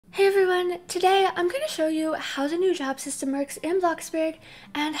everyone! Today I'm going to show you how the new job system works in Bloxburg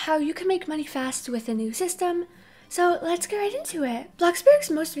and how you can make money fast with the new system. So let's get right into it.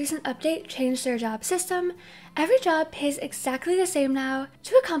 Bloxburg's most recent update changed their job system. Every job pays exactly the same now.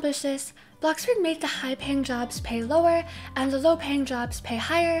 To accomplish this, Bloxburg made the high-paying jobs pay lower and the low-paying jobs pay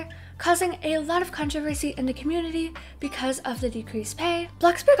higher, causing a lot of controversy in the community because of the decreased pay.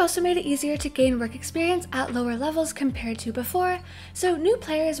 Bloxburg also made it easier to gain work experience at lower levels compared to before, so new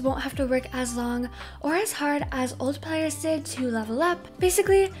players won't have to work as long or as hard as old players did to level up.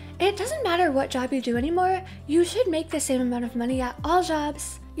 Basically, it doesn't matter what job you do anymore, you should make the same amount of money at all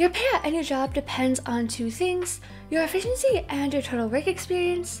jobs. Your pay at any job depends on two things: your efficiency and your total work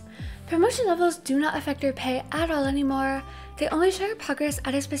experience. Promotion levels do not affect your pay at all anymore. They only show your progress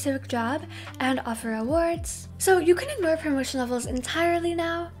at a specific job and offer awards. So you can ignore promotion levels entirely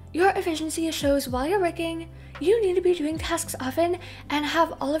now. Your efficiency shows while you're working. You need to be doing tasks often and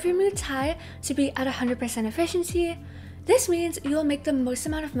have all of your moods high to be at 100% efficiency. This means you will make the most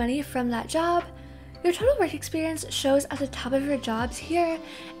amount of money from that job. Your total work experience shows at the top of your jobs here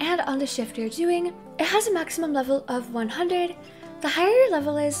and on the shift you're doing. It has a maximum level of 100. The higher your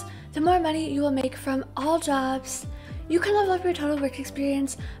level is, the more money you will make from all jobs. You can level up your total work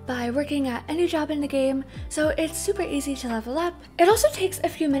experience by working at any job in the game, so it's super easy to level up. It also takes a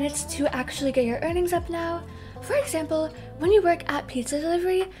few minutes to actually get your earnings up now. For example, when you work at pizza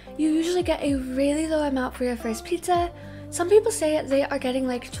delivery, you usually get a really low amount for your first pizza. Some people say they are getting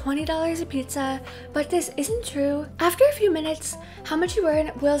like $20 a pizza, but this isn't true. After a few minutes, how much you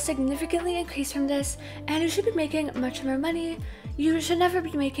earn will significantly increase from this, and you should be making much more money. You should never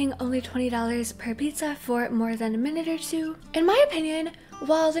be making only $20 per pizza for more than a minute or two. In my opinion,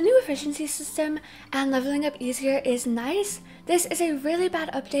 while the new efficiency system and leveling up easier is nice, this is a really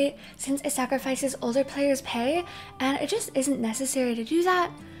bad update since it sacrifices older players' pay, and it just isn't necessary to do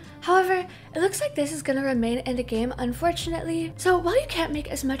that. However, it looks like this is going to remain in the game, unfortunately. So while you can't make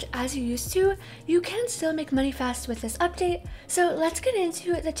as much as you used to, you can still make money fast with this update. So let's get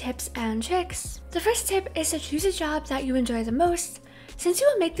into the tips and tricks. The first tip is to choose a job that you enjoy the most. Since you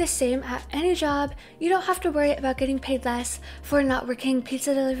will make the same at any job, you don't have to worry about getting paid less for not working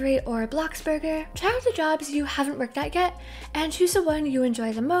pizza delivery or Bloxburger. Try out the jobs you haven't worked at yet and choose the one you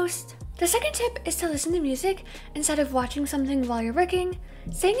enjoy the most. The second tip is to listen to music instead of watching something while you're working.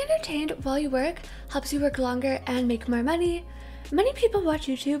 Staying entertained while you work helps you work longer and make more money. Many people watch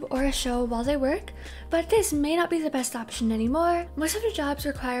YouTube or a show while they work, but this may not be the best option anymore. Most of the jobs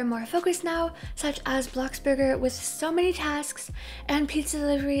require more focus now, such as Bloxburger with so many tasks, and pizza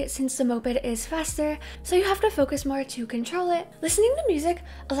delivery since the moped is faster, so you have to focus more to control it. Listening to music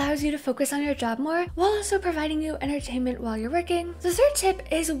allows you to focus on your job more, while also providing you entertainment while you're working. The third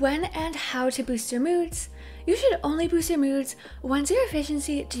tip is when and how to boost your moods. You should only boost your moods once your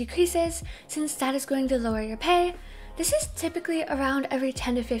efficiency decreases, since that is going to lower your pay. This is typically around every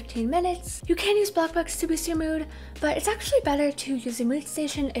 10 to 15 minutes. You can use Bloxburg to boost your mood, but it's actually better to use a mood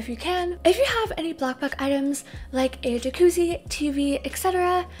station if you can. If you have any Bloxburg items like a jacuzzi, TV,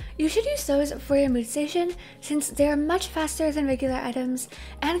 etc., you should use those for your mood station since they are much faster than regular items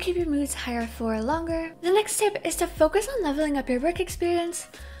and keep your moods higher for longer. The next tip is to focus on leveling up your work experience.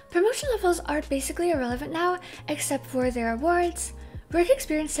 Promotion levels are basically irrelevant now except for their awards. Work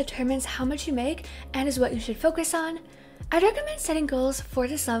experience determines how much you make and is what you should focus on. I'd recommend setting goals for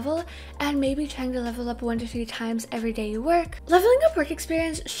this level and maybe trying to level up 1 to 3 times every day you work. Leveling up work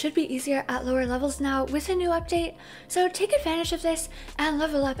experience should be easier at lower levels now with a new update, so take advantage of this and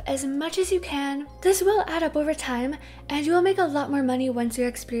level up as much as you can. This will add up over time and you will make a lot more money once your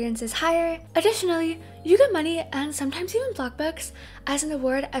experience is higher. Additionally, you get money and sometimes even Bloxbucks as an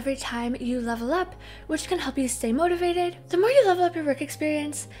award every time you level up, which can help you stay motivated. The more you level up your work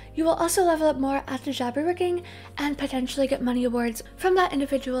experience, you will also level up more at the job you're working and potentially get money awards from that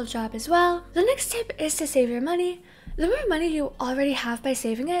individual job as well. The next tip is to save your money. The more money you already have by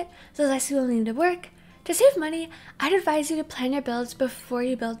saving it, the less you will need to work. To save money, I'd advise you to plan your builds before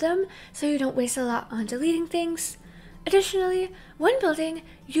you build them so you don't waste a lot on deleting things. Additionally, when building,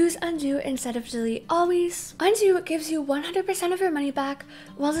 use undo instead of delete always. Undo gives you 100% of your money back,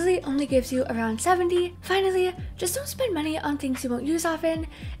 while delete only gives you around 70%. Finally, just don't spend money on things you won't use often.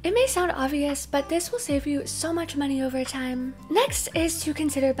 It may sound obvious, but this will save you so much money over time. Next is to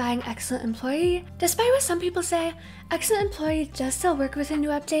consider buying Excellent Employee. Despite what some people say, Excellent Employee does still work with a new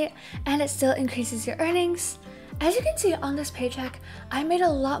update, and it still increases your earnings. As you can see on this paycheck, I made a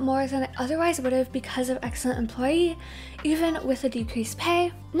lot more than I otherwise would have because of Excellent Employee, even with a decreased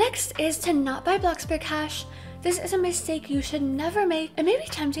pay. Next is to not buy Bloxburg cash. This is a mistake you should never make. It may be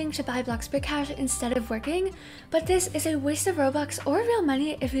tempting to buy Bloxburg Cash instead of working, but this is a waste of Robux or real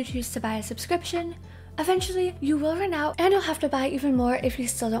money if you choose to buy a subscription. Eventually, you will run out and you'll have to buy even more if you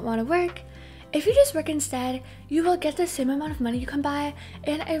still don't want to work. If you just work instead, you will get the same amount of money you can buy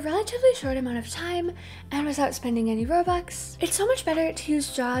in a relatively short amount of time and without spending any Robux. It's so much better to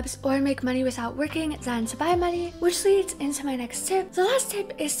use jobs or make money without working than to buy money, which leads into my next tip. The last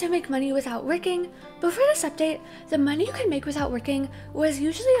tip is to make money without working. Before this update, the money you could make without working was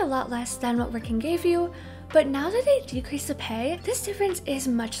usually a lot less than what working gave you, but now that they decrease the pay, this difference is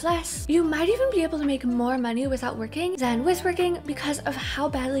much less. You might even be able to make more money without working than with working because of how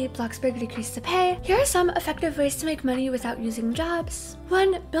badly Bloxburg decreased the pay. Here are some effective ways to make money without using jobs.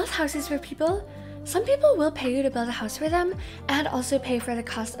 1. Build houses for people. Some people will pay you to build a house for them and also pay for the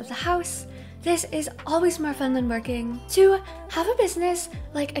cost of the house. This is always more fun than working. 2. Have a business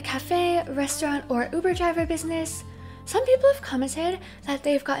like a cafe, restaurant, or Uber driver business. Some people have commented that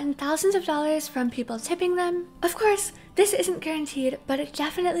they've gotten thousands of dollars from people tipping them. Of course, this isn't guaranteed, but it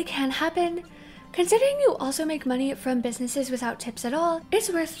definitely can happen. Considering you also make money from businesses without tips at all, it's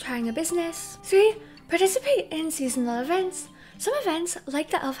worth trying a business. 3. Participate in seasonal events. Some events, like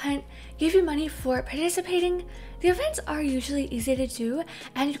the Elf Hunt, give you money for participating. The events are usually easy to do,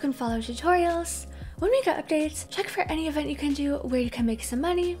 and you can follow tutorials. When we get updates, check for any event you can do where you can make some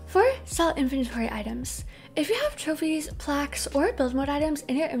money. 4. Sell inventory items. If you have trophies, plaques, or build mode items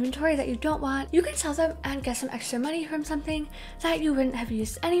in your inventory that you don't want, you can sell them and get some extra money from something that you wouldn't have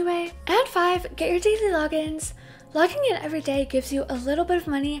used anyway. And 5. Get your daily logins. Logging in every day gives you a little bit of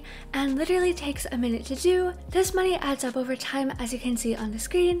money and literally takes a minute to do. This money adds up over time, as you can see on the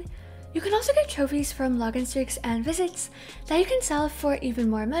screen. You can also get trophies from login streaks and visits that you can sell for even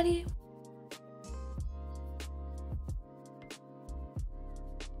more money.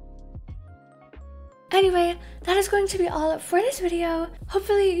 Anyway, that is going to be all for this video.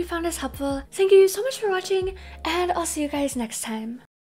 Hopefully you found this helpful. Thank you so much for watching, and I'll see you guys next time.